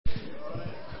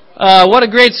What a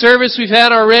great service we've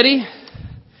had already.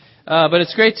 But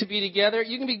it's great to be together.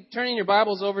 You can be turning your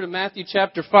Bibles over to Matthew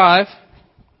chapter 5.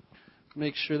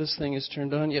 Make sure this thing is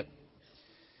turned on. Yep.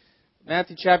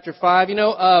 Matthew chapter 5.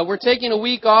 We're taking a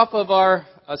week off of our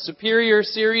Superior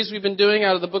series we've been doing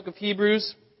out of the book of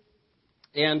Hebrews.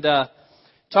 And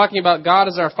talking about God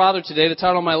as our Father today. The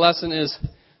title of my lesson is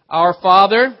Our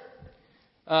Father.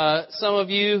 Some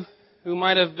of you who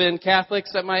might have been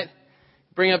Catholics, that might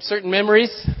bring up certain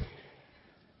memories.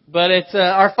 But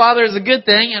our Father is a good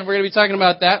thing, and we're going to be talking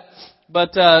about that.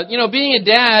 But, being a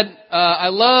dad, I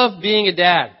love being a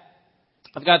dad.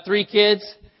 I've got 3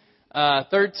 kids,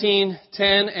 13,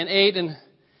 10, and 8, and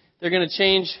they're going to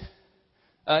change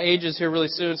ages here really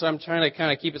soon, so I'm trying to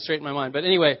kind of keep it straight in my mind. But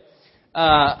anyway,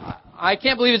 I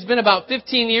can't believe it's been about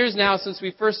 15 years now since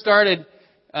we first started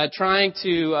trying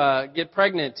to get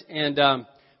pregnant. And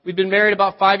we've been married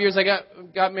about 5 years. I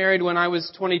got married when I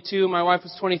was 22. My wife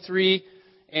was 23.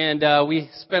 And we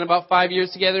spent about 5 years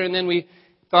together, and then we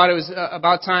thought it was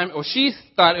about time, or she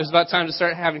thought it was about time to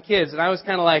start having kids. And I was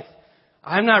kind of like,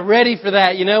 I'm not ready for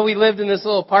that. We lived in this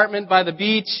little apartment by the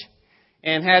beach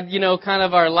and had, kind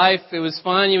of our life. It was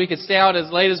fun. We could stay out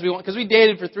as late as we want, because we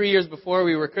dated for 3 years before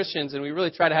we were Christians, and we really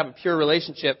tried to have a pure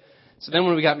relationship. So then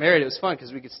when we got married, it was fun,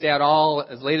 because we could stay out all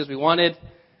as late as we wanted,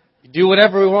 do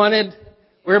whatever we wanted.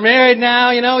 We're married now,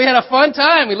 we had a fun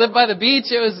time. We lived by the beach.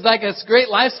 It was like a great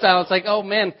lifestyle. It's like, oh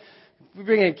man, we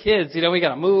bring in kids, we got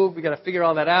to move. We got to figure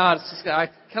all that out. It's just, I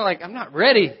kind of like, I'm not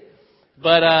ready.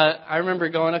 But, I remember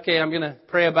going, okay, I'm going to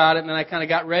pray about it. And then I kind of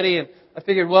got ready, and I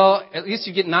figured, well, at least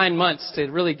you get 9 months to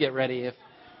really get ready.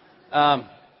 But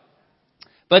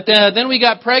then we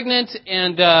got pregnant,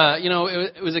 and,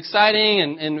 it was exciting,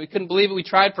 and we couldn't believe it. We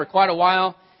tried for quite a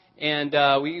while, and,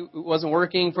 it wasn't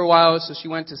working for a while. So she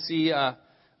went to see,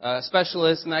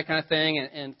 specialists and that kind of thing.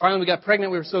 And finally we got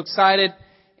pregnant. We were so excited.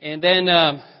 And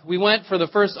then we went for the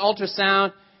first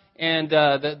ultrasound, and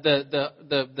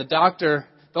the doctor,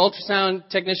 the ultrasound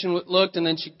technician looked, and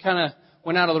then she kind of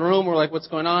went out of the room. We're like, what's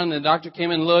going on? And the doctor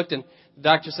came in and looked, and the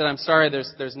doctor said, I'm sorry,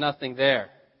 there's nothing there.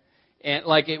 And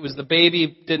like it was the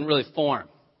baby didn't really form.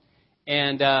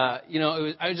 And,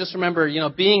 I just remember,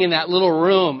 being in that little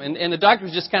room, and the doctor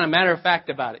was just kind of matter of fact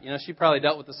about it. She probably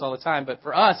dealt with this all the time, but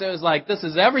for us, it was like, this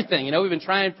is everything. We've been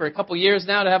trying for a couple years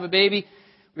now to have a baby.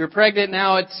 We were pregnant.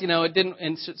 Now it didn't,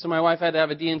 and so my wife had to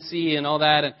have a D&C and all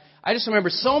that. And I just remember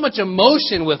so much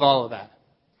emotion with all of that.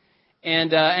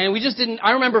 And we just didn't,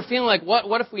 I remember feeling like,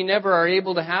 what if we never are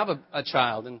able to have a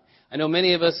child? And I know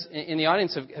many of us in the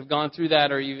audience have gone through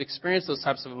that, or you've experienced those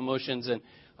types of emotions. And,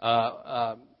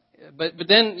 But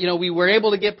then, we were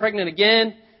able to get pregnant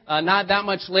again, not that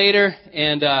much later,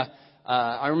 and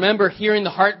I remember hearing the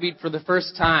heartbeat for the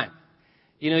first time.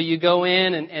 You go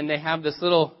in and they have this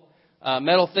little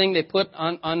metal thing they put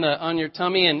on your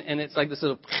tummy, and it's like this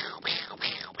little.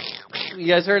 You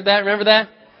guys heard that? Remember that?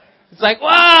 It's like,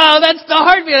 wow, that's the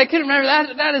heartbeat. I couldn't remember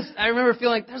that. I remember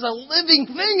feeling like there's a living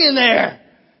thing in there.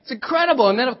 It's incredible.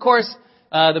 And then, of course,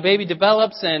 the baby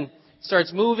develops and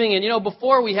starts moving. And,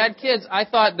 before we had kids, I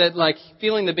thought that, like,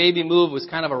 feeling the baby move was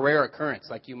kind of a rare occurrence.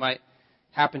 Like, you might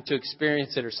happen to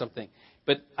experience it or something.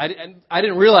 But I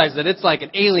didn't realize that it's like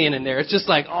an alien in there. It's just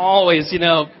like always, there's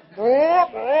a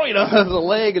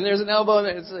leg and there's an elbow.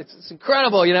 And it's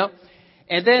incredible,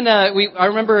 And then I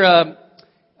remember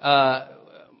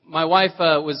my wife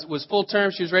was full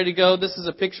term. She was ready to go. This is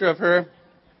a picture of her.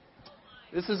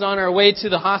 This is on our way to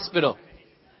the hospital.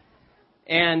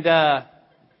 And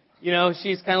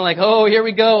she's kind of like, oh, here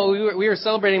we go. We were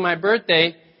celebrating my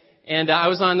birthday, and I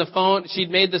was on the phone.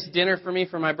 She'd made this dinner for me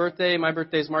for my birthday. My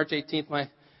birthday is March 18th. My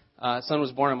son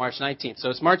was born on March 19th. So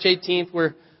it's March 18th.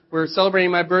 We're celebrating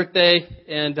my birthday,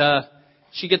 and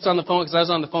she gets on the phone, because I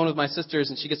was on the phone with my sisters,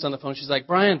 and she gets on the phone. She's like,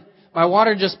 Brian, my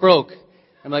water just broke.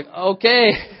 I'm like,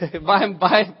 okay, bye. I'm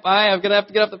going to have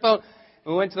to get off the phone.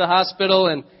 We went to the hospital,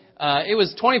 and it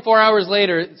was 24 hours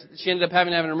later. She ended up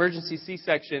having to have an emergency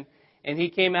C-section. And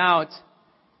he came out,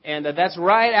 and that's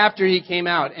right after he came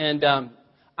out. And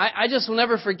I just will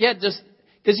never forget, just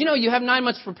because you have 9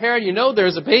 months prepared,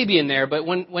 there's a baby in there, but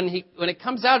when it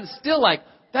comes out, it's still like,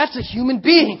 that's a human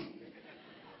being.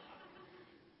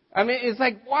 I mean, it's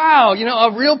like, wow,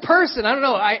 a real person. I don't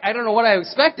know. I don't know what I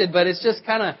expected, but it's just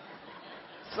kind of,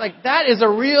 it's like, that is a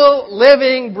real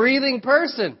living, breathing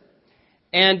person.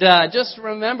 And just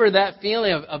remember that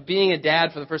feeling of being a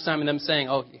dad for the first time, and them saying,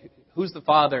 oh, who's the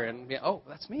father? And, oh,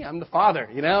 that's me. I'm the father,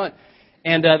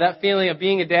 And that feeling of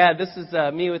being a dad, this is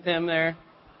me with him there.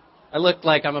 I look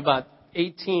like I'm about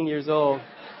 18 years old.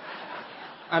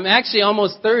 I'm actually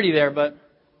almost 30 there, but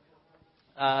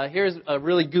here's a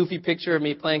really goofy picture of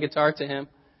me playing guitar to him.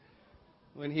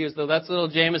 when he was little. That's little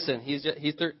Jameson.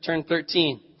 Turned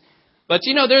 13. But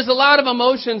there's a lot of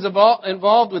emotions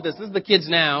involved with this. This is the kids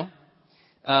now.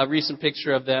 Recent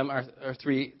picture of them, our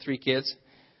three kids.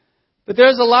 But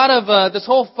there's a lot of this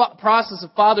whole process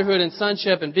of fatherhood and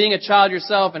sonship and being a child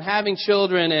yourself and having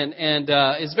children and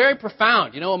is very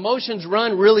profound. Emotions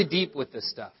run really deep with this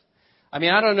stuff. I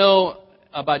mean, I don't know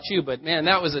about you, but man,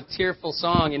 that was a tearful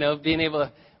song. Being able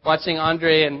to watching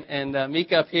Andre and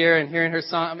Mika up here and hearing her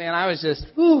song. Man, I was just,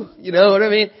 whew, you know what I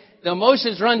mean? The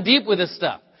emotions run deep with this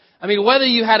stuff. I mean, whether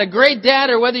you had a great dad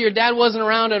or whether your dad wasn't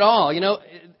around at all,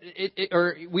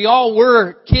 or we all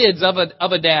were kids of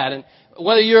a dad, and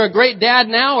whether you're a great dad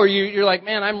now or you're like,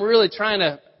 man, I'm really trying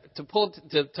to hold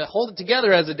it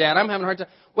together as a dad. I'm having a hard time.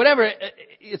 Whatever,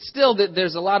 it's still that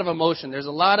there's a lot of emotion. There's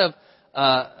a lot of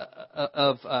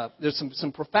there's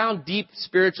some profound, deep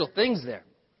spiritual things there.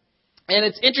 And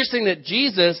it's interesting that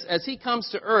Jesus, as he comes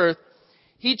to earth,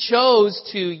 he chose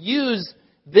to use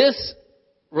this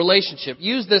relationship,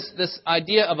 use this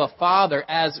idea of a father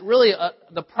as really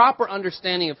the proper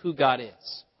understanding of who God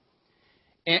is.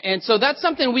 And so that's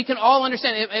something we can all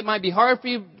understand. It might be hard for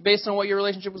you based on what your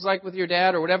relationship was like with your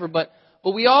dad or whatever, but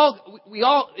we all,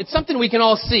 it's something we can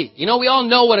all see. We all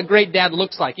know what a great dad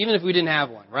looks like, even if we didn't have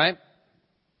one, right?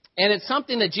 And it's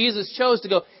something that Jesus chose to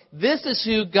go, this is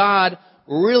who God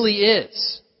really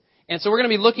is. And so we're going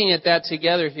to be looking at that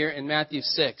together here in Matthew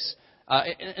 6.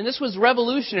 And this was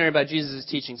revolutionary about Jesus'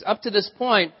 teachings. Up to this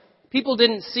point, people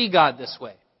didn't see God this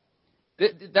way.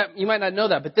 You might not know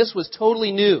that, but this was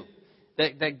totally new.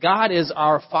 That God is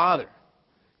our Father.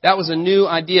 That was a new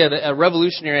idea, a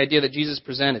revolutionary idea that Jesus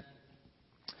presented.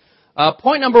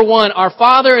 Point number 1, our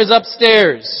Father is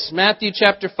upstairs. Matthew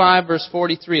chapter 5, verse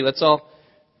 43. Let's all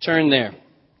turn there.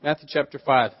 Matthew chapter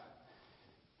 5.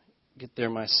 Get there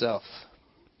myself.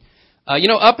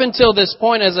 Up until this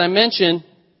point, as I mentioned,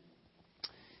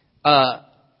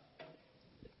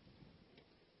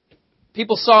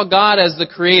 people saw God as the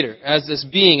creator, as this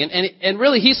being. And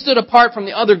really, he stood apart from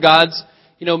the other gods.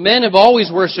 Men have always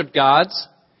worshipped gods.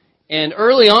 And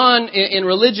early on in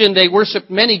religion, they worshipped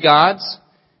many gods.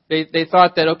 They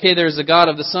thought that, okay, there's a God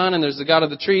of the sun, and there's a God of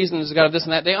the trees, and there's a God of this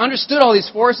and that. They understood all these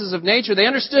forces of nature. They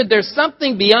understood there's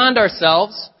something beyond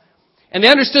ourselves. And they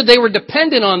understood they were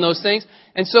dependent on those things.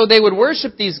 And so they would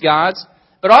worship these gods.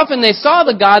 But often they saw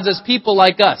the gods as people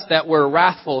like us that were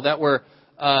wrathful, that were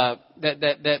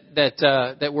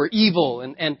that were evil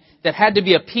and that had to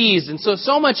be appeased. And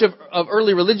so much of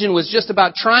early religion was just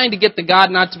about trying to get the God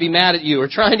not to be mad at you, or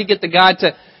trying to get the God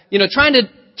to, trying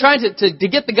to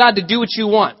get the God to do what you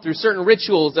want through certain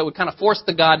rituals that would kind of force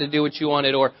the God to do what you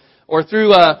wanted, or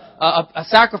through a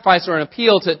sacrifice or an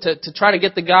appeal to try to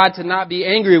get the God to not be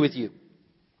angry with you.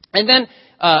 And then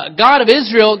God of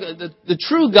Israel, the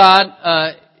true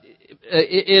God,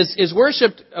 is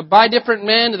worshipped by different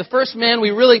men. The first man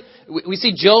we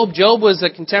see Job. Job was a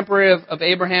contemporary of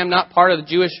Abraham, not part of the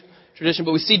Jewish tradition,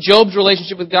 but we see Job's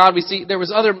relationship with God. We see there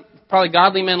was other probably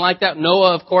godly men like that,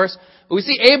 Noah, of course. But we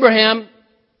see Abraham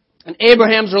and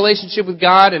Abraham's relationship with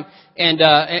God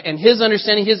and his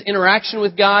understanding, his interaction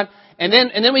with God. And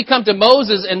then we come to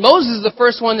Moses, and Moses is the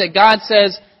first one that God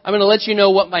says, I'm going to let you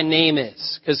know what my name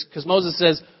is. Because Moses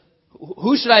says,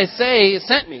 who should I say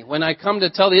sent me? When I come to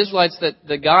tell the Israelites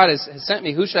that God has sent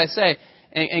me, who should I say?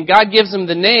 And God gives them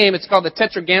the name. It's called the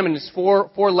Tetragrammaton. It's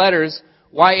four letters,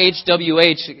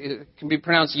 YHWH. It can be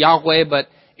pronounced Yahweh, but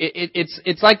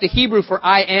it's like the Hebrew for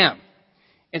I am.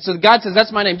 And so God says,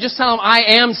 that's my name. Just tell him I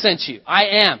am sent you. I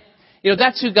am.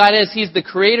 That's who God is. He's the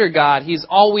creator God. He's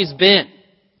always been.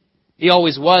 He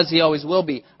always was. He always will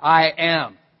be. I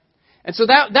am. And so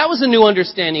that was a new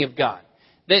understanding of God.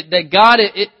 That God,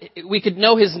 we could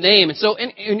know His name. And so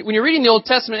when you're reading the Old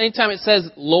Testament, anytime it says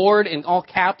Lord in all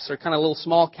caps or kind of little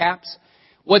small caps,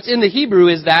 what's in the Hebrew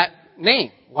is that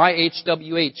name,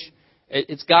 YHWH.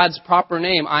 It's God's proper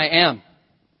name, I am.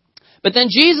 But then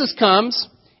Jesus comes,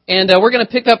 and we're going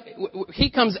to pick up, He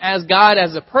comes as God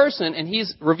as a person, and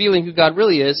He's revealing who God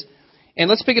really is. And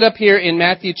let's pick it up here in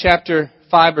Matthew chapter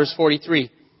 5, verse 43.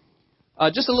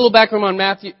 Just a little background on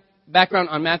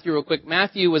Matthew real quick.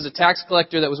 Matthew was a tax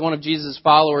collector that was one of Jesus'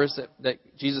 followers that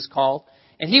Jesus called.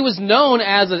 And he was known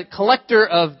as a collector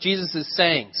of Jesus'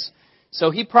 sayings.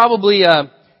 So he probably,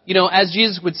 as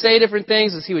Jesus would say different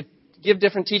things, as he would give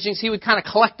different teachings, he would kind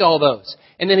of collect all those.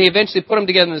 And then he eventually put them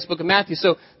together in this book of Matthew.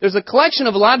 So there's a collection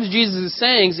of a lot of Jesus'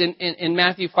 sayings in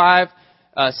Matthew 5,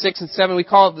 6, and 7. We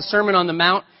call it the Sermon on the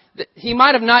Mount. He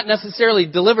might have not necessarily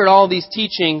delivered all these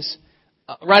teachings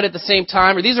right at the same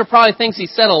time, or these are probably things he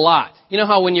said a lot. You know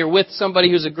how when you're with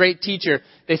somebody who's a great teacher,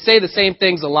 they say the same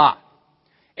things a lot.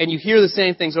 and you hear the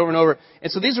same things over and over.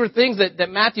 And so these were things that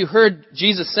Matthew heard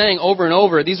Jesus saying over and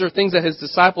over. These are things that his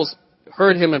disciples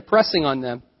heard him impressing on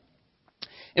them.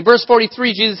 In verse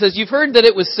 43, Jesus says, "You've heard that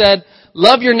it was said,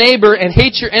 'Love your neighbor and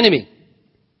hate your enemy.'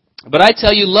 But I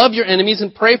tell you, love your enemies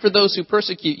and pray for those who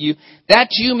persecute you, that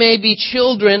you may be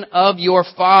children of your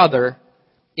Father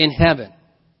in heaven.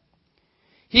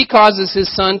 He causes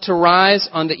His sun to rise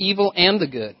on the evil and the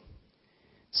good,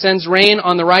 sends rain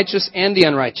on the righteous and the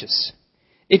unrighteous.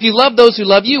 If you love those who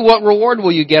love you, what reward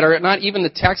will you get? Are not even the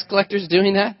tax collectors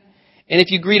doing that? And if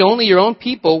you greet only your own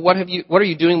people, what are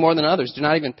you doing more than others? Do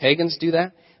not even pagans do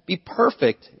that? Be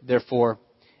perfect, therefore,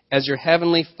 as your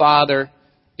heavenly Father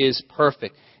is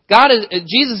perfect."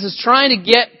 Jesus is trying to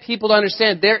get people to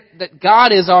understand that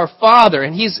God is our Father,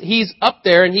 and He's up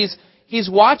there, and He's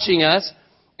watching us,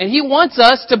 and He wants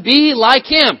us to be like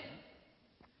Him.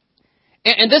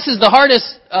 And this is the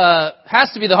hardest,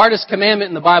 has to be the hardest commandment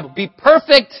in the Bible. Be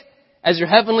perfect as your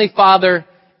Heavenly Father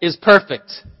is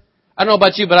perfect. I don't know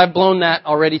about you, but I've blown that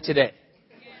already today.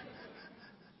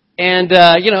 And,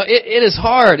 it is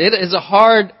hard. It is a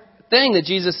hard thing that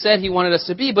Jesus said He wanted us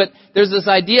to be, but there's this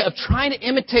idea of trying to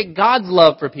imitate God's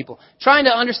love for people, trying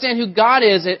to understand who God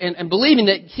is and believing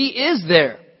that He is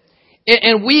there.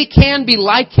 And we can be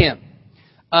like Him.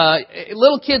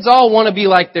 Little kids all want to be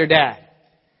like their dad.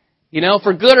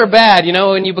 For good or bad,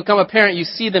 when you become a parent, you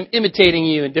see them imitating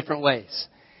you in different ways.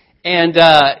 And,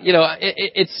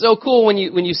 it's so cool when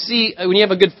you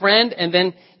have a good friend and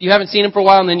then you haven't seen them for a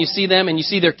while and then you see them and you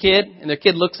see their kid and their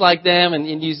kid looks like them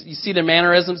and you see their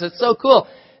mannerisms. It's so cool.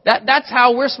 That's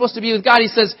how we're supposed to be with God. He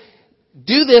says,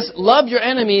 do this, love your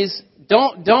enemies,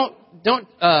 don't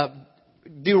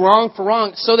do wrong for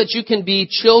wrong so that you can be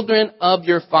children of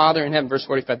your Father in heaven. Verse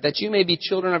 45, that you may be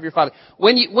children of your Father.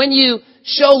 When you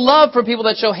show love for people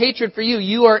that show hatred for you,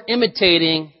 you are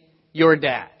imitating your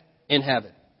dad in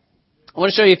heaven. I want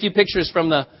to show you a few pictures from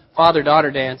the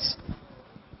father-daughter dance.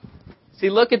 See,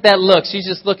 look at that look. She's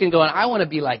just looking going, I want to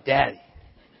be like Daddy.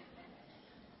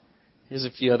 Here's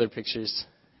a few other pictures.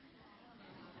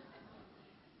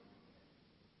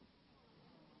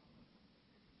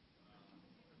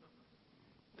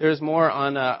 There's more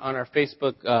on our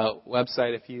Facebook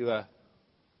website if you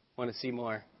want to see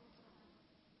more.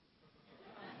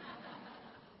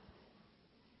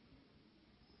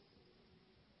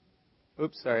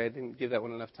 Oops, sorry, I didn't give that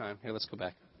one enough time. Here, let's go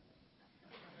back.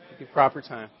 Give proper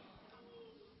time.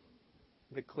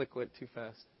 The click went too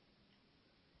fast.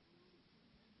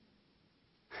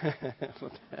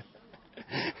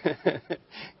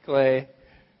 Clay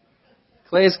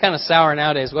is kind of sour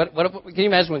nowadays. What can you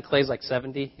imagine when Clay's like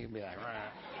 70? He'd be like,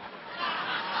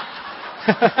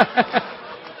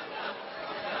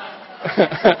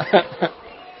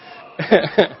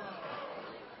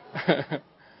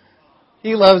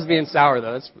 He loves being sour,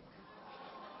 though.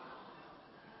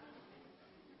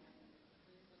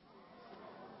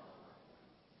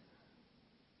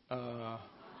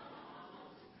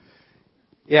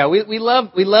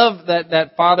 We love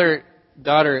that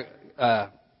father-daughter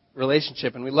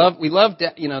relationship, and we love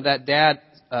that dad,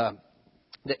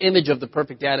 the image of the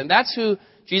perfect dad, and that's who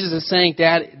Jesus is saying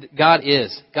God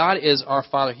is. God is our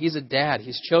Father. He's a dad.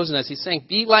 He's chosen us. He's saying,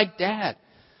 be like Dad.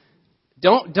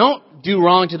 Don't do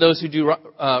wrong to those who do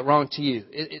wrong to you.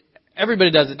 Everybody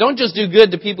does it. Don't just do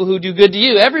good to people who do good to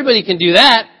you. Everybody can do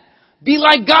that. Be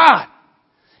like God.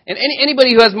 And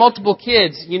anybody who has multiple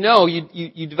kids, you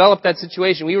develop that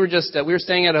situation. We were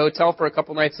staying at a hotel for a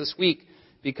couple nights this week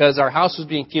because our house was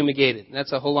being fumigated. And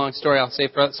that's a whole long story I'll say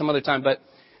for some other time. But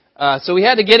so we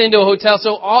had to get into a hotel.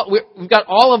 So we've got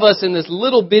all of us in this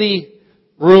little bitty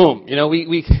room.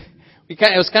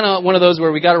 It was kind of one of those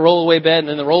where we got a rollaway bed, and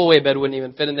then the rollaway bed wouldn't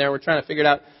even fit in there. We're trying to figure it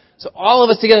out. So all of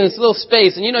us together in this little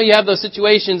space, and you have those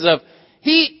situations of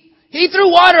he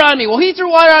threw water on me. Well, he threw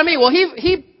water on me. Well,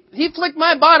 he flicked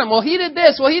my bottom. Well, he did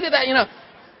this. Well, he did that.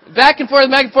 Back and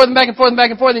forth, back and forth, and back and forth, and back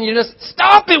and forth, and you just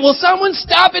stop it. Will someone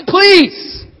stop it,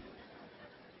 please?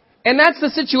 And that's the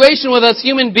situation with us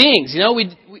human beings.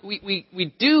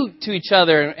 We do to each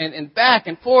other and back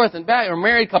and forth and back, or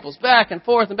married couples back and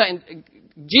forth and back. And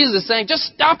Jesus is saying, just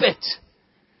stop it.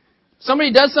 If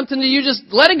somebody does something to you, just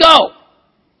let it go.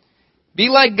 Be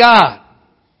like God.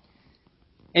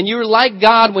 And you're like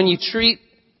God when you treat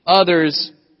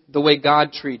others the way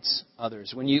God treats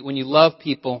others. When you love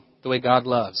people the way God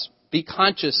loves. Be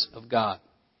conscious of God.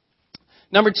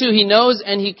 Number 2, He knows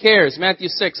and He cares. Matthew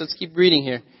 6, let's keep reading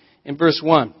here in verse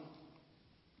 1.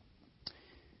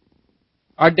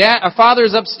 Our Father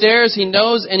is upstairs. He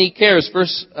knows and He cares.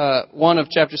 Verse 1 of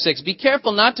chapter 6. Be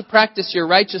careful not to practice your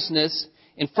righteousness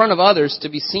in front of others to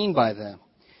be seen by them.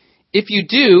 If you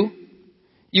do,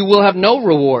 you will have no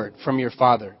reward from your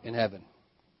Father in heaven.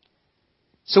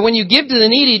 So when you give to the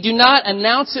needy, do not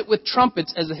announce it with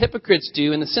trumpets as the hypocrites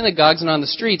do in the synagogues and on the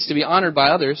streets to be honored by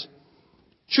others.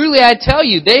 Truly I tell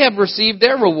you, they have received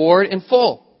their reward in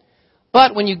full.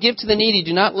 But when you give to the needy,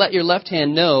 do not let your left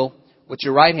hand know what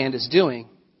your right hand is doing,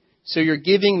 so your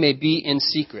giving may be in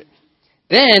secret.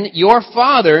 Then your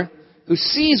Father, who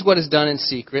sees what is done in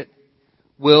secret,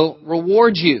 will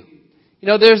reward you. You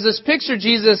know, there's this picture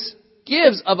Jesus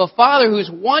gives of a Father who's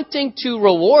wanting to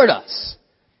reward us.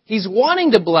 He's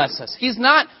wanting to bless us. He's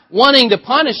not wanting to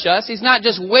punish us. He's not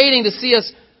just waiting to see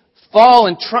us fall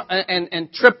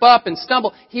and trip up and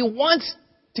stumble. He wants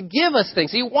to give us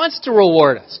things. He wants to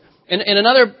reward us. In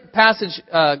another passage,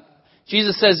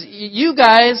 Jesus says, you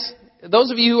guys,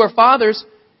 those of you who are fathers,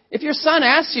 if your son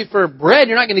asks you for bread,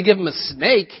 you're not going to give him a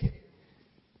snake.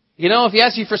 You know, if he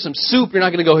asks you for some soup, you're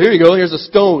not going to go, here you go, here's a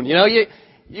stone. You know,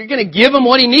 you're going to give him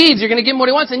what he needs. You're going to give him what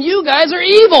he wants. And you guys are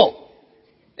evil.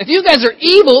 If you guys are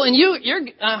evil, and you're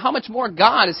how much more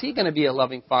God is He going to be a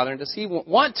loving Father? And does He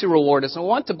want to reward us and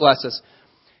want to bless us?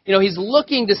 You know, He's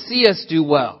looking to see us do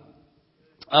well.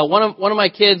 One of my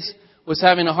kids was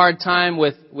having a hard time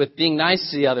with being nice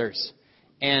to the others,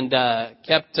 and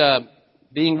kept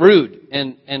being rude,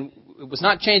 and it was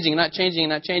not changing.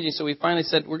 So we finally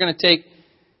said, we're going to take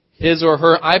his or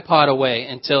her iPod away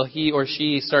until he or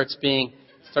she starts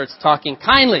talking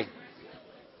kindly.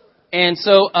 And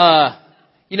so,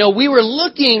 you know, we were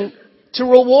looking to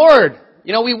reward.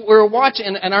 You know, we were watching,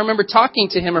 and I remember talking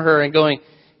to him or her and going,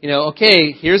 you know,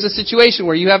 okay, here's a situation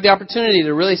where you have the opportunity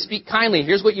to really speak kindly.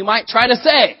 Here's what you might try to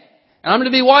say. And I'm going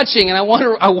to be watching, and I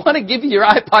want to give you your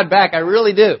iPod back. I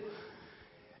really do.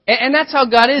 And that's how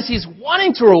God is. He's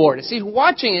wanting to reward us. He's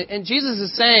watching it. And Jesus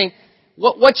is saying,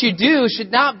 what you do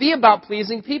should not be about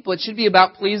pleasing people. It should be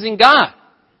about pleasing God.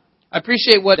 I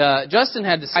appreciate what Justin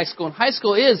had to say. High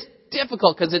school is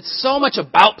difficult because it's so much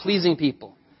about pleasing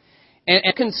people.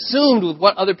 And consumed with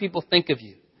what other people think of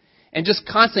you. And just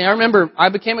constantly, I remember I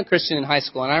became a Christian in high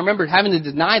school, and I remember having to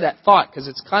deny that thought because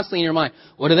it's constantly in your mind.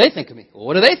 What do they think of me? Well,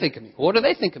 what do they think of me? What do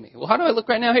they think of me? Well, how do I look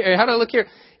right now here? How do I look here?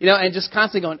 You know, and just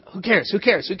constantly going, who cares?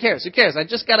 I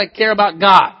just got to care about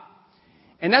God.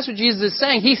 And that's what Jesus is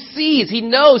saying. He sees, He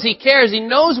knows, He cares, He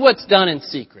knows what's done in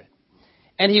secret.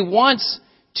 And He wants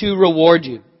to reward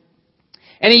you.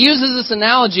 And He uses this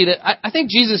analogy that I think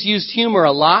Jesus used humor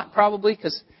a lot, probably,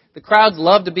 because the crowds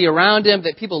loved to be around Him,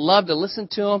 that people loved to listen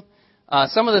to Him.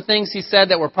 Some of the things He said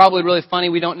that were probably really funny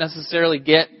we don't necessarily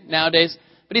get nowadays.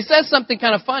 But He says something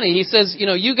kind of funny. He says, you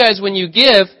know, you guys, when you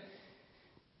give,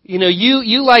 you know,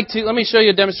 you like to, let me show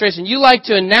you a demonstration. You like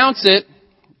to announce it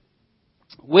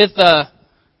with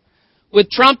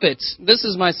trumpets. This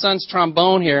is my son's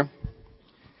trombone here.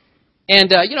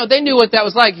 And, you know, they knew what that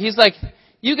was like. He's like,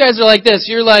 you guys are like this.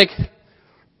 You're like,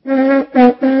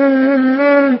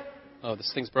 oh,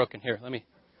 this thing's broken. Here, there we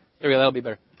go. That'll be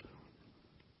better.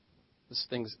 This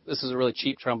is a really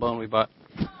cheap trombone we bought.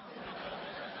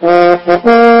 I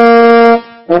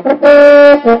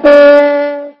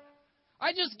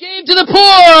just gave to the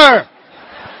poor!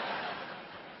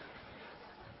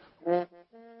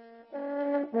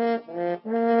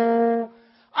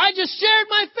 I just shared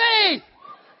my faith!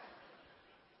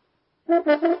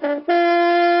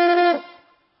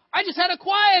 I just had a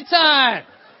quiet time!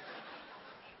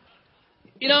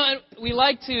 You know, and we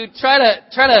like to try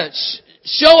to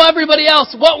show everybody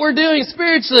else what we're doing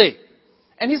spiritually.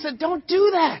 And He said, don't do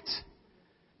that.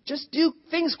 Just do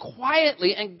things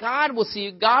quietly and God will see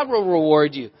you. God will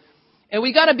reward you. And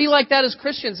we got to be like that as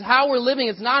Christians. How we're living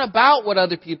is not about what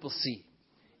other people see.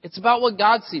 It's about what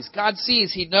God sees. God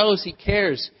sees. He knows. He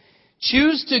cares.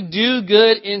 Choose to do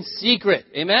good in secret.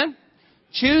 Amen?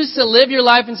 Choose to live your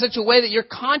life in such a way that you're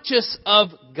conscious of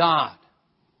God.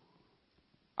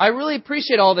 I really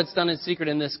appreciate all that's done in secret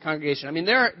in this congregation. I mean,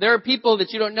 there are people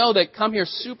that you don't know that come here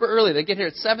super early. They get here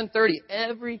at 7:30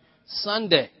 every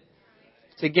Sunday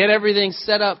to get everything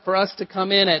set up for us to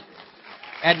come in at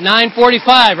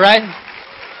 9:45, right?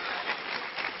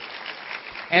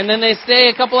 And then they stay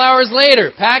a couple hours later,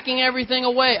 packing everything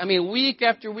away. I mean, week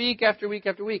after week after week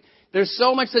after week. There's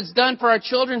so much that's done for our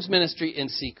children's ministry in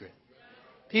secret.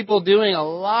 People doing a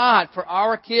lot for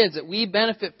our kids that we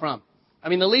benefit from. I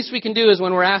mean, the least we can do is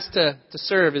when we're asked to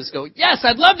serve is go, yes,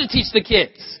 I'd love to teach the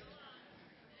kids.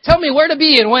 Tell me where to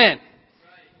be and when.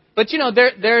 But, you know,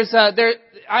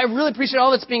 I really appreciate all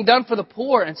that's being done for the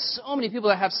poor and so many people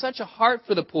that have such a heart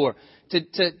for the poor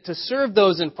to serve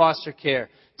those in foster care,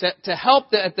 to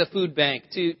help at the food bank,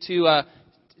 to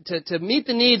meet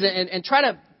the needs and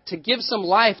try to give some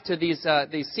life to these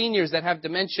seniors that have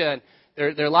dementia. And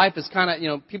their life is kind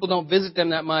of, people don't visit them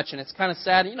that much, and it's kind of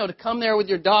sad, to come there with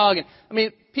your dog.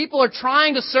 And people are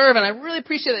trying to serve, and I really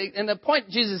appreciate it. And the point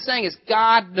Jesus is saying is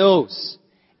God knows,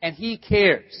 and He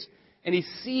cares, and He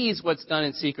sees what's done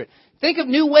in secret. Think of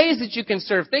new ways that you can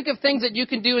serve. Think of things that you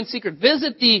can do in secret.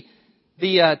 Visit the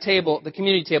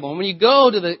community table. And when you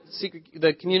go to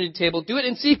the community table, do it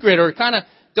in secret, or kind of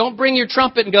don't bring your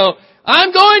trumpet and go,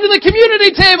 I'm going to the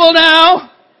community table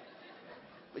now.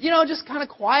 But, just kind of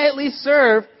quietly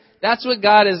serve. That's what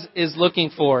God is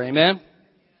looking for. Amen.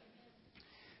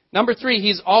 Number 3,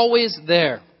 He's always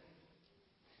there.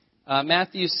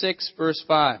 Matthew 6, verse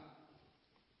 5.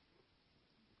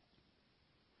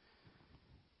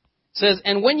 It says,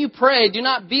 and when you pray, do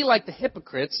not be like the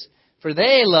hypocrites, for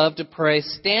they love to pray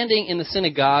standing in the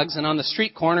synagogues and on the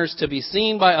street corners to be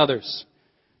seen by others.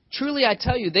 Truly, I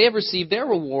tell you, they have received their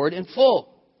reward in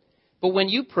full. But when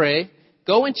you pray,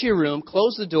 go into your room,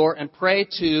 close the door, and pray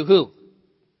to who?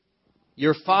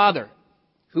 Your Father,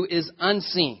 who is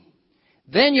unseen.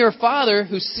 Then your Father,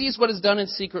 who sees what is done in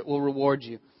secret, will reward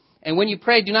you. And when you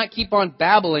pray, do not keep on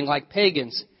babbling like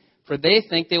pagans, for they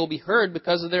think they will be heard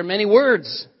because of their many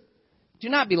words. Do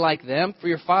not be like them, for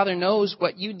your Father knows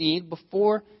what you need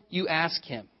before you ask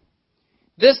Him.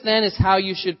 This then is how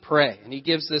you should pray. And He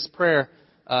gives this prayer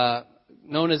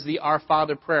known as the Our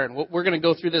Father prayer. And we're going to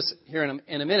go through this here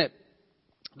in a minute.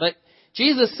 But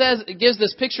Jesus gives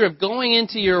this picture of going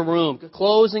into your room,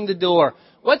 closing the door.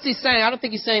 What's He saying? I don't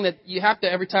think He's saying that you have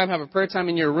to every time have a prayer time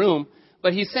in your room.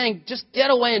 But He's saying just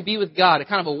get away and be with God.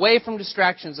 Kind of away from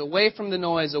distractions, away from the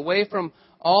noise, away from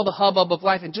all the hubbub of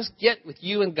life, and just get with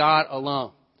you and God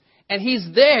alone. And He's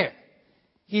there.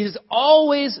 He's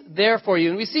always there for you.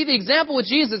 And we see the example with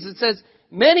Jesus. It says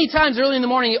many times early in the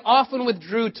morning, He often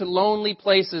withdrew to lonely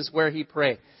places where He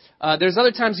prayed. There's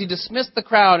other times He dismissed the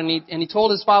crowd and he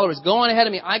told His followers, go on ahead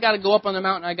of me. I got to go up on the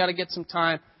mountain. I got to get some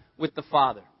time with the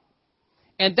Father.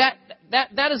 And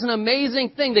that is an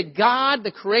amazing thing that God,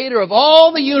 the creator of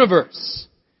all the universe,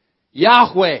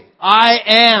 Yahweh, I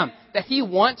am, that He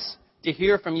wants to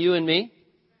hear from you and me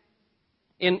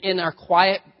in our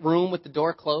quiet room with the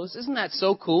door closed. Isn't that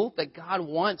so cool that God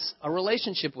wants a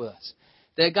relationship with us?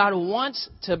 That God wants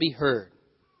to be heard.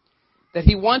 That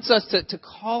He wants us to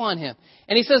call on Him.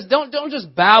 And He says, don't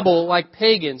just babble like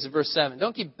pagans, in verse 7.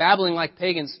 Don't keep babbling like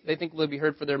pagans. They think they'll be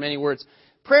heard for their many words.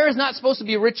 Prayer is not supposed to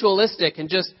be ritualistic and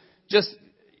just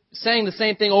saying the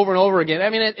same thing over and over again.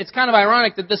 It's kind of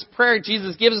ironic that this prayer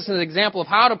Jesus gives us an example of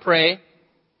how to pray,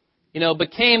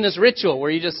 became this ritual where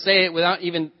you just say it without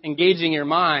even engaging your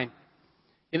mind.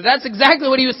 That's exactly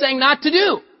what He was saying not to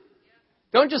do.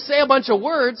 Don't just say a bunch of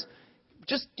words.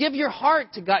 Just give your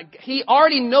heart to God. He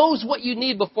already knows what you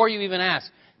need before you even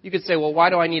ask. You could say, well,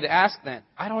 why do I need to ask then?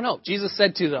 I don't know. Jesus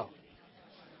said to, though.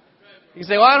 You can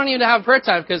say, well, I don't need to have a prayer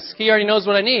time because He already knows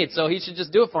what I need, so He should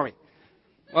just do it for me.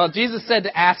 Well, Jesus said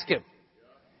to ask Him.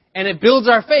 And it builds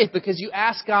our faith because you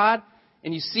ask God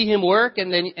and you see Him work,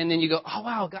 and then you go, oh,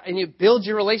 wow, God, and you build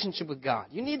your relationship with God.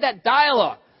 You need that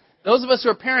dialogue. Those of us who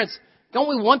are parents, don't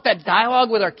we want that dialogue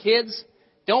with our kids?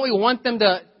 Don't we want them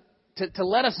to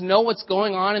let us know what's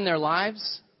going on in their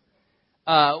lives?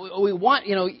 We want,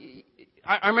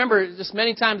 I remember just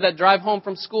many times that drive home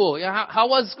from school. How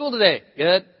was school today?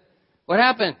 Good. What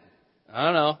happened? I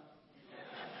don't know.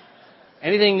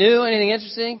 Anything new? Anything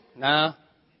interesting? No.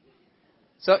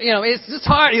 So, it's just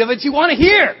hard, but you want to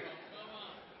hear.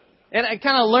 And I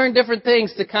kind of learned different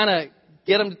things to kind of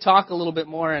get them to talk a little bit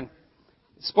more. And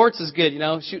sports is good,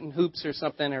 shooting hoops or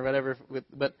something or whatever.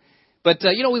 But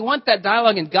we want that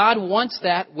dialogue, and God wants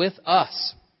that with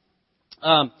us.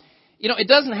 It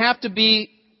doesn't have to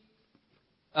be.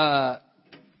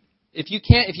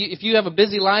 If you have a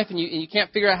busy life and you can't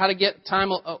figure out how to get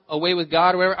time away with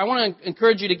God or whatever, I want to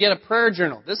encourage you to get a prayer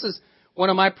journal. This is one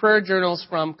of my prayer journals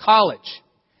from college.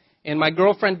 And my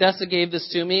girlfriend Dessa gave this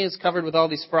to me. It's covered with all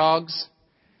these frogs.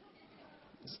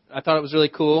 I thought it was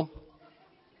really cool.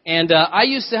 And I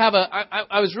used to have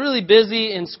I was really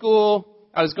busy in school.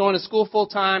 I was going to school full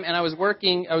time, and I was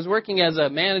working as a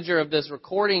manager of this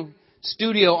recording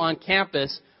studio on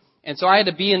campus. And so I had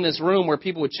to be in this room where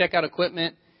people would check out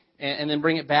equipment and then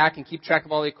bring it back and keep track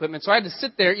of all the equipment. So I had to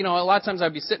sit there. A lot of times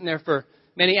I'd be sitting there for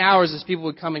many hours as people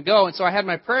would come and go. And so I had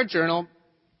my prayer journal.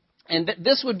 And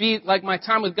this would be like my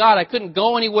time with God. I couldn't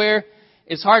go anywhere.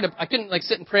 It's hard I couldn't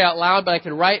sit and pray out loud, but I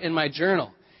could write in my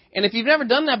journal. And if you've never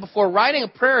done that before, writing a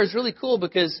prayer is really cool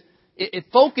because it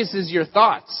focuses your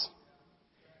thoughts.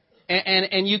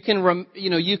 And you can,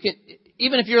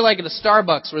 even if you're like at a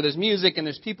Starbucks where there's music and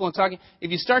there's people and talking, if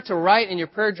you start to write in your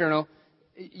prayer journal,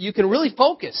 you can really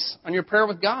focus on your prayer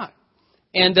with God.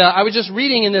 And I was just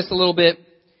reading in this a little bit.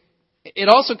 it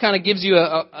also kind of gives you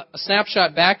a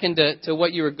snapshot back into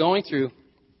what you were going through.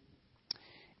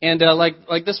 And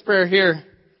like this prayer here,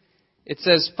 it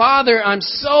says, Father, I'm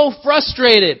so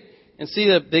frustrated. And see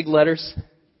the big letters?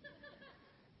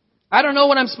 I don't know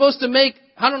what I'm supposed to make.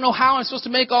 I don't know how I'm supposed to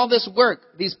make all this work.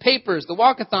 These papers, the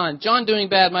walkathon, John doing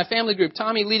bad, my family group,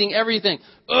 Tommy leading everything.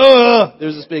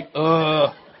 There's this big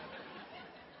I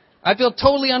feel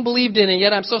totally unbelieved in, and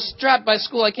yet I'm so strapped by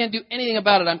school I can't do anything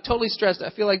about it. I'm totally stressed.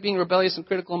 I feel like being rebellious and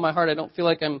critical in my heart. I don't feel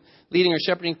like I'm leading or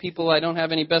shepherding people. I don't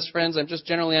have any best friends. I'm just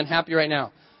generally unhappy right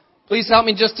now. Please help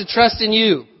me just to trust in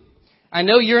you. I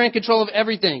know you're in control of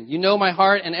everything. You know my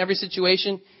heart and every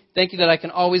situation. Thank you that I can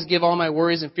always give all my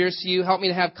worries and fears to you. Help me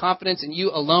to have confidence in you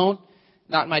alone,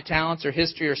 not in my talents or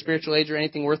history or spiritual age or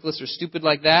anything worthless or stupid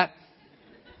like that.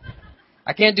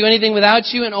 I can't do anything without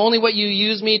you and only what you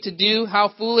use me to do. How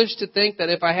foolish to think that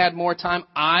if I had more time,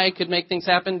 I could make things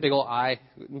happen. Big ol' I,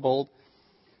 bold.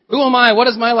 Who am I? What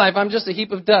is my life? I'm just a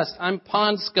heap of dust. I'm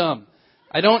pond scum.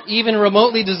 I don't even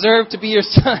remotely deserve to be your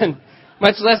son,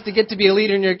 much less to get to be a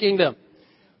leader in your kingdom.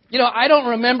 You know, I don't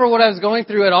remember what I was going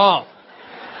through at all.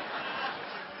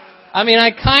 I mean,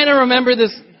 I kind of remember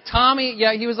this Tommy.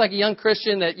 Yeah, he was like a young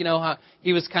Christian that, you know,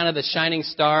 he was kind of the shining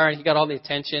star and he got all the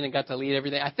attention and got to lead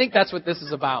everything. I think that's what this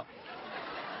is about.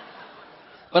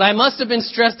 But I must have been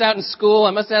stressed out in school.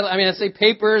 I say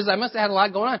papers. I must have had a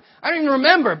lot going on. I don't even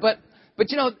remember.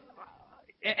 But you know,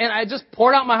 and I just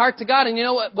poured out my heart to God. And you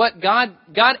know what? God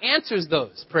answers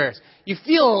those prayers. You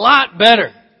feel a lot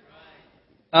better.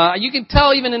 You can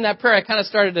tell even in that prayer, I kind of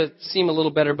started to seem a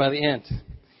little better by the end.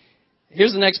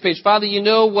 Here's the next page. Father, you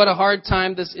know what a hard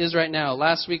time this is right now.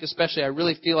 Last week especially, I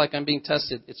really feel like I'm being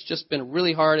tested. It's just been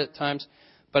really hard at times,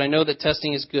 but I know that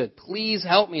testing is good. Please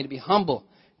help me to be humble.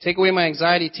 Take away my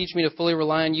anxiety. Teach me to fully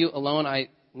rely on you alone. I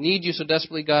need you so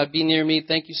desperately, God. Be near me.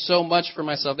 Thank you so much for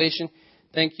my salvation.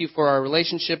 Thank you for our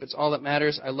relationship. It's all that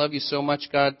matters. I love you so much,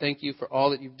 God. Thank you for all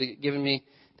that you've given me.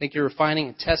 Thank you for refining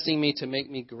and testing me to make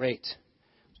me great.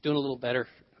 I was doing a little better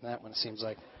than that one, it seems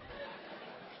like.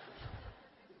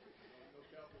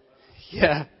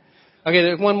 Yeah. Okay,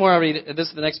 there's one more. I'll read it. This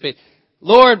is the next page.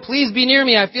 Lord, please be near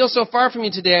me. I feel so far from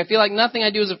you today. I feel like nothing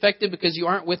I do is effective because you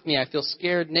aren't with me. I feel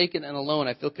scared, naked, and alone.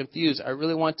 I feel confused. I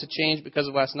really want to change because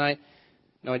of last night.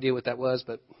 No idea what that was,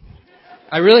 but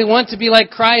I really want to be like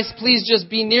Christ. Please just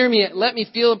be near me. Let me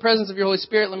feel the presence of your Holy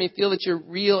Spirit. Let me feel that you're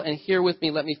real and here with me.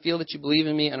 Let me feel that you believe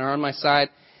in me and are on my side.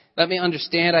 Let me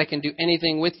understand I can do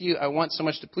anything with you. I want so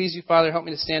much to please you, Father. Help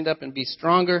me to stand up and be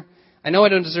stronger. I know I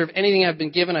don't deserve anything I've been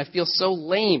given. I feel so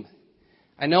lame.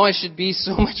 I know I should be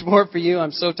so much more for you.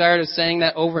 I'm so tired of saying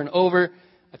that over and over.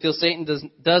 I feel Satan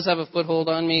does have a foothold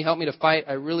on me. Help me to fight.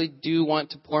 I really do want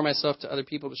to pour myself to other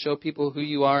people, to show people who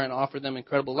you are and offer them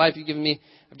incredible life you've given me.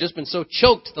 I've just been so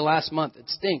choked the last month. It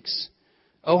stinks.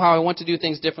 Oh, how I want to do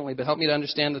things differently, but help me to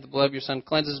understand that the blood of your Son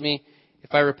cleanses me.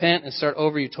 If I repent and start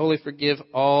over, you totally forgive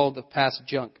all the past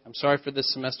junk. I'm sorry for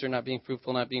this semester not being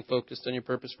fruitful, not being focused on your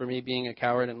purpose for me, being a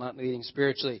coward and not leading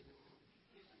spiritually.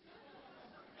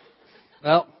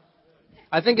 Well,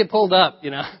 I think it pulled up,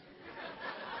 you know.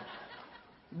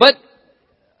 But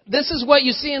this is what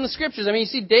you see in the scriptures. I mean, you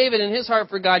see David and his heart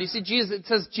for God. You see Jesus. It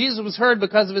says Jesus was heard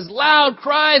because of his loud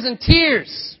cries and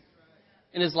tears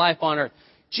in his life on earth.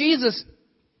 Jesus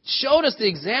showed us the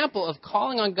example of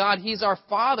calling on God. He's our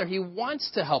Father. He wants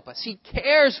to help us. He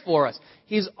cares for us.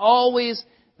 He's always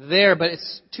there. But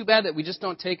it's too bad that we just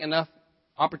don't take enough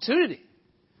opportunity.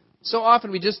 So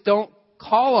often we just don't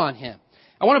call on Him.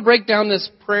 I want to break down this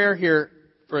prayer here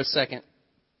for a second,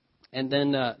 and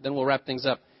then we'll wrap things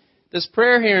up. This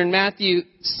prayer here in Matthew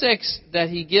 6 that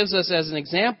He gives us as an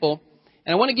example,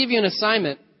 and I want to give you an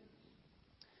assignment.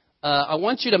 I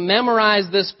want you to memorize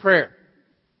this prayer.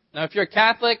 Now, if you're a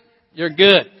Catholic, you're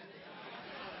good.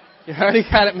 You already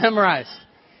got it memorized.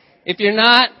 If you're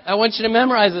not, I want you to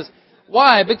memorize this.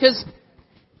 Why? Because,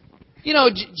 you know,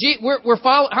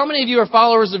 how many of you are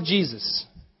followers of Jesus?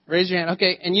 Raise your hand.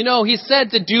 Okay, and you know He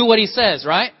said to do what He says,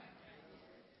 right?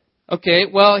 Okay,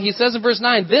 well, He says in verse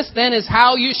 9, this then is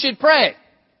how you should pray.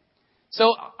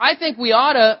 So I think we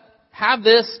ought to have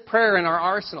this prayer in our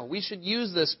arsenal. We should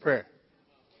use this prayer.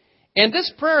 And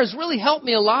this prayer has really helped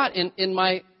me a lot in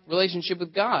my relationship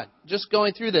with God, just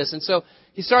going through this. And so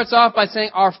He starts off by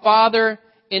saying, Our Father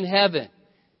in heaven.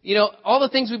 You know, all the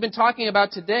things we've been talking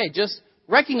about today, just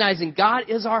recognizing God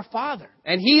is our Father.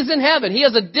 And He's in heaven. He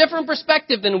has a different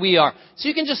perspective than we are. So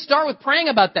you can just start with praying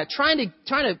about that, trying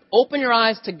to open your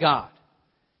eyes to God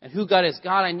and who God is.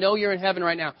 God, I know you're in heaven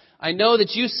right now. I know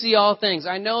that you see all things.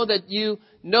 I know that you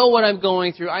know what I'm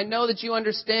going through. I know that you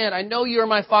understand. I know you're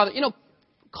my Father. You know,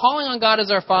 calling on God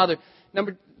as our Father.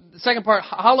 the second part,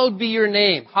 hallowed be your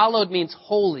name. Hallowed means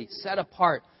holy, set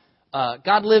apart.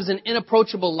 God lives in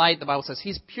inapproachable light, the Bible says.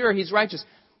 He's pure, He's righteous.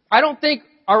 I don't think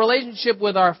our relationship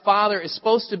with our Father is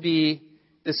supposed to be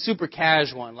the super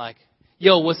casual one, like,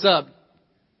 yo, what's up,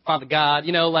 Father God?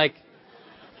 Like,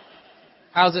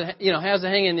 how's it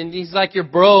hanging? And He's like your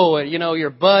bro, or, your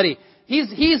buddy. He's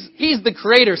the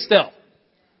creator still.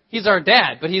 He's our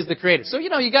dad, but He's the creator. So, you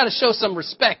got to show some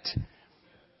respect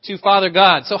to Father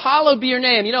God. So hallowed be your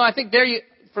name. I think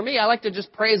for me, I like to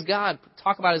just praise God,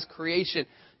 talk about His creation,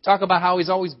 talk about how He's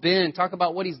always been, talk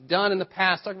about what He's done in the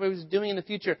past, talk about what He's doing in the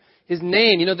future. His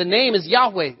name, the name is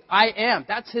Yahweh. I am.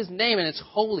 That's His name, and it's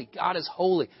holy. God is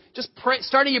holy. Just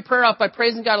starting your prayer off by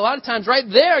praising God. A lot of times, right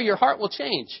there, your heart will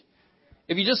change.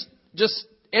 If you just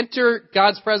enter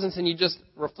God's presence and you just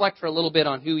reflect for a little bit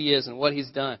on who He is and what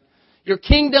He's done. Your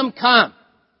kingdom come.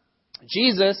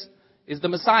 Jesus is the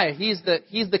Messiah. He's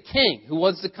the King who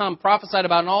was to come, prophesied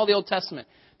about in all the Old Testament,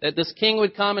 that this King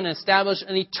would come and establish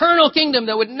an eternal kingdom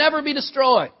that would never be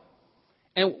destroyed.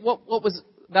 And what was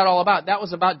that all about? That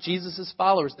was about Jesus'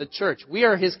 followers, the church. We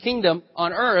are His kingdom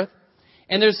on earth,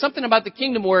 and there's something about the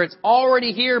kingdom where it's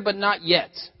already here but not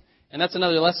yet. And that's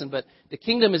another lesson, but the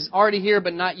kingdom is already here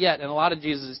but not yet, and a lot of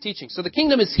Jesus' teaching. So the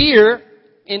kingdom is here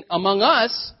among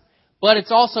us, but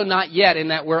it's also not yet in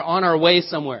that we're on our way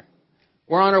somewhere.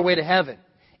 We're on our way to heaven.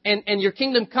 And your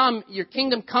kingdom come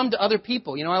to other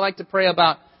people. I like to pray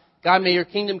about, God, may your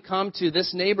kingdom come to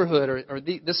this neighborhood or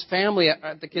this family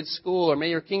at the kids' school, or may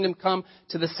your kingdom come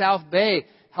to the South Bay.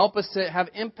 Help us to have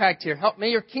impact here. May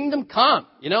your kingdom come.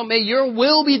 May your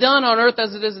will be done on earth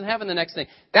as it is in heaven, the next thing.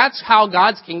 That's how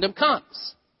God's kingdom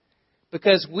comes.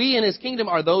 Because we in His kingdom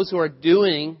are those who are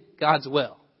doing God's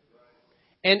will.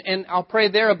 And I'll pray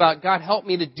there about, God, help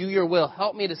me to do your will.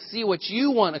 Help me to see what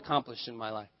you want accomplished in my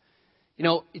life.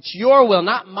 It's your will,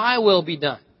 not my will be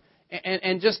done.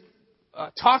 And just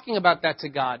talking about that to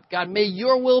God. God, may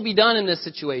your will be done in this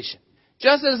situation.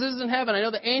 Just as it is in heaven. I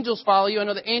know the angels follow you. I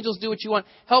know the angels do what you want.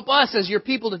 Help us as your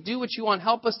people to do what you want.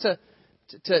 Help us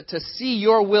to see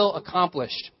your will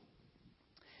accomplished.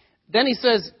 Then He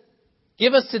says,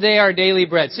 give us today our daily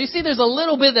bread. So you see, there's a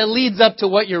little bit that leads up to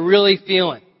what you're really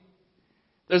feeling.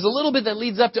 There's a little bit that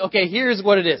leads up to, okay, here's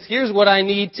what it is. Here's what I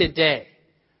need today.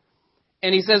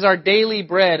 And He says our daily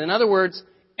bread. In other words,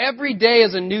 every day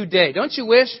is a new day. Don't you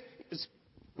wish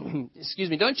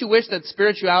that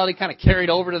spirituality kind of carried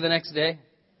over to the next day?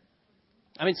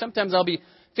 I mean, sometimes I'll be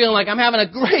feeling like I'm having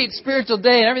a great spiritual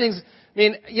day and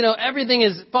everything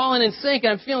is falling in sync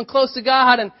and I'm feeling close to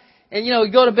God and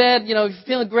you go to bed, you're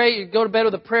feeling great, you go to bed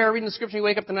with a prayer, reading the scripture, you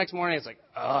wake up the next morning, it's like,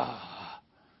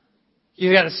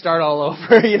 you got to start all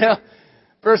over,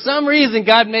 For some reason,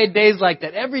 God made days like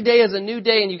that. Every day is a new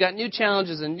day, and you got new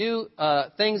challenges and new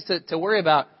things to worry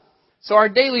about. So our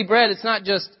daily bread, it's not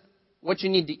just what you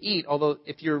need to eat. Although,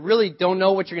 if you really don't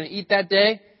know what you're going to eat that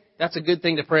day, that's a good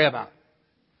thing to pray about.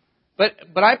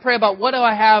 But I pray about, what do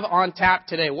I have on tap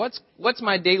today? What's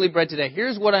my daily bread today?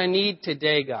 Here's what I need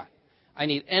today, God. I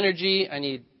need energy. I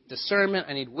need discernment.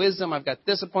 I need wisdom. I've got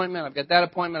this appointment. I've got that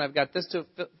appointment. I've got this to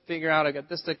figure out. I've got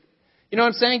this to... You know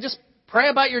what I'm saying? Just pray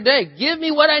about your day. Give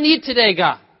me what I need today,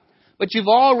 God. But you've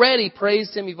already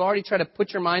praised Him. You've already tried to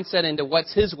put your mindset into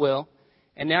what's His will.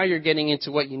 And now you're getting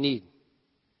into what you need.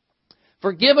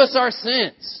 Forgive us our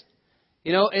sins.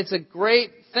 It's a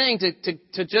great thing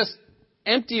to just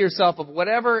empty yourself of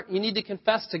whatever you need to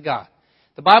confess to God.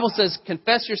 The Bible says,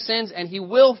 confess your sins and He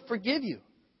will forgive you.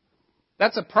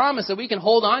 That's a promise that we can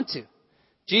hold on to.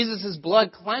 Jesus'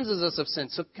 blood cleanses us of sin.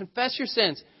 So confess your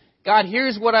sins. God,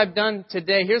 here's what I've done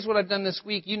today. Here's what I've done this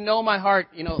week. You know my heart.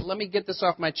 Let me get this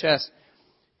off my chest.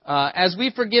 As we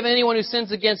forgive anyone who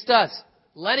sins against us,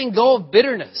 letting go of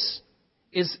bitterness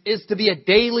is to be a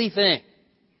daily thing.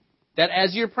 That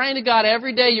as you're praying to God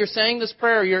every day, you're saying this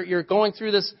prayer, you're going through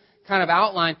this kind of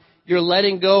outline, you're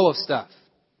letting go of stuff.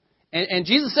 And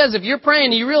Jesus says, if you're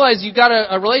praying and you realize you've got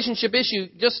a relationship issue,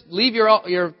 just leave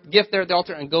your gift there at the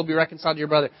altar and go be reconciled to your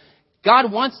brother. God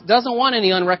doesn't want any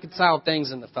unreconciled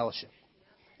things in the fellowship.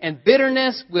 And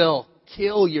bitterness will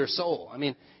kill your soul. I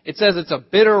mean, it says it's a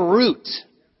bitter root.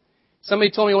 Somebody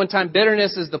told me one time,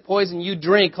 bitterness is the poison you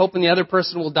drink hoping the other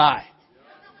person will die.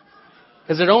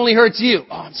 Because it only hurts you.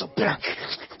 Oh, I'm so bitter.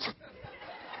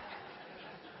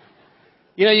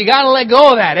 You got to let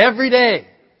go of that every day.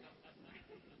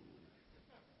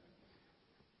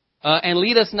 And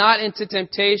lead us not into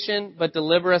temptation, but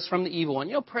deliver us from the evil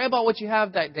one. Pray about what you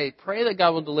have that day. Pray that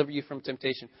God will deliver you from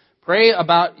temptation. Pray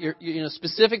about your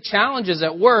specific challenges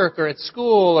at work or at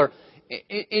school or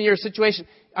in your situation.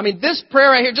 I mean, this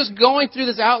prayer right here, just going through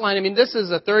this outline, this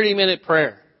is a 30-minute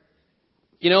prayer.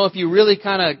 If you really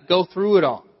kind of go through it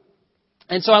all.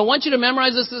 And so I want you to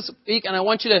memorize this week, and I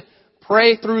want you to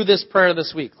pray through this prayer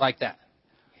this week like that.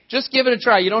 Just give it a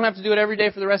try. You don't have to do it every day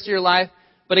for the rest of your life.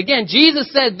 But again,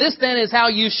 Jesus said, this then is how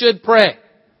you should pray.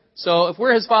 So if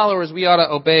we're His followers, we ought to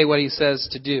obey what He says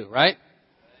to do, right?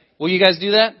 Will you guys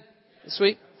do that this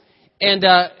week? And,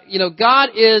 God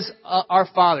is our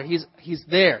Father. He's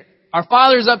there. Our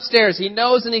Father is upstairs. He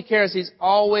knows and He cares. He's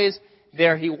always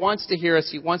there. He wants to hear us.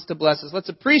 He wants to bless us. Let's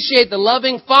appreciate the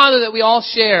loving Father that we all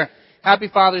share. Happy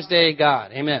Father's Day,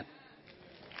 God. Amen.